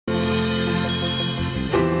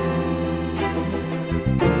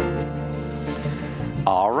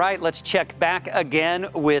All right, let's check back again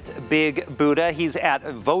with Big Buddha. He's at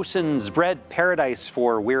Vosen's Bread Paradise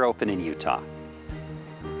for We're Open in Utah.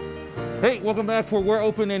 Hey, welcome back for We're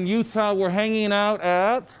Open in Utah. We're hanging out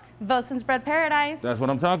at Vosen's Bread Paradise. That's what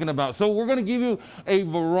I'm talking about. So we're going to give you a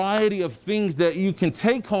variety of things that you can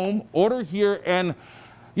take home, order here, and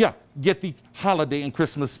yeah, get the holiday and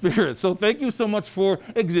Christmas spirit. So thank you so much for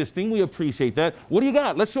existing. We appreciate that. What do you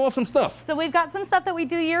got? Let's show off some stuff. So we've got some stuff that we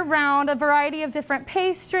do year round, a variety of different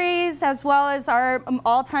pastries, as well as our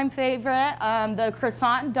all-time favorite, the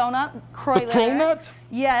croissant donut croiler. The cronut?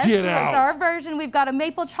 Yes, Get out. It's our version. We've got a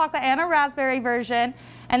maple chocolate and a raspberry version.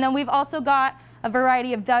 And then we've also got a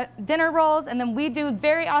variety of dinner rolls, and then we do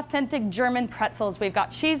very authentic German pretzels. We've got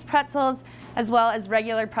cheese pretzels as well as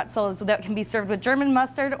regular pretzels that can be served with German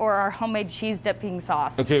mustard or our homemade cheese dipping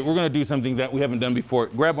sauce. Okay, we're going to do something that we haven't done before.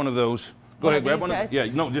 Grab one of those. Go ahead, grab one. Yeah,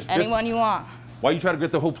 no, just anyone you want. Why you try to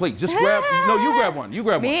get the whole plate? Just grab. No, you grab one. You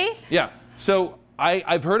grab one. Me? Yeah. So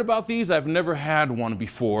I've heard about these. I've never had one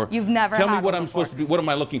before. You've never Tell had me what one I'm before. supposed to do. What am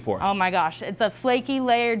I looking for? Oh my gosh, it's a flaky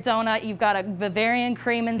layered donut. You've got a Bavarian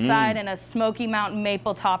cream inside and a Smoky Mountain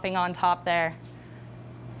maple topping on top there.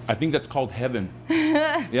 I think that's called heaven.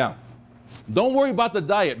 Yeah. Don't worry about the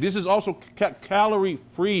diet. This is also calorie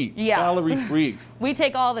free. Yeah. Calorie free. We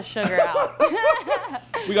take all the sugar out.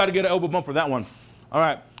 We got to get an elbow bump for that one. All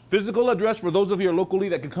right. Physical address for those of you locally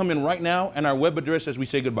that can come in right now, and our web address as we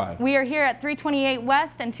say goodbye. We are here at 328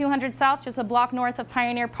 West and 200 South, just a block north of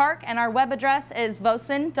Pioneer Park, and our web address is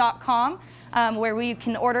vosen.com, where we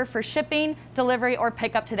can order for shipping, delivery, or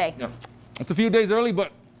pick up today. Yeah. It's a few days early,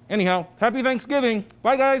 but anyhow, happy Thanksgiving.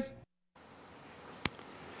 Bye, guys.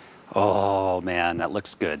 Oh man, that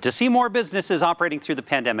looks good. To see more businesses operating through the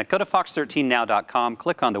pandemic, go to fox13now.com,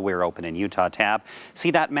 click on the We're Open in Utah tab. See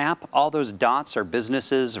that map? All those dots are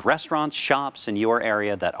businesses, restaurants, shops in your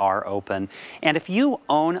area that are open. And if you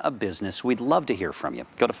own a business, we'd love to hear from you.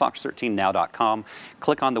 Go to fox13now.com,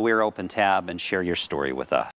 click on the We're Open tab, and share your story with us.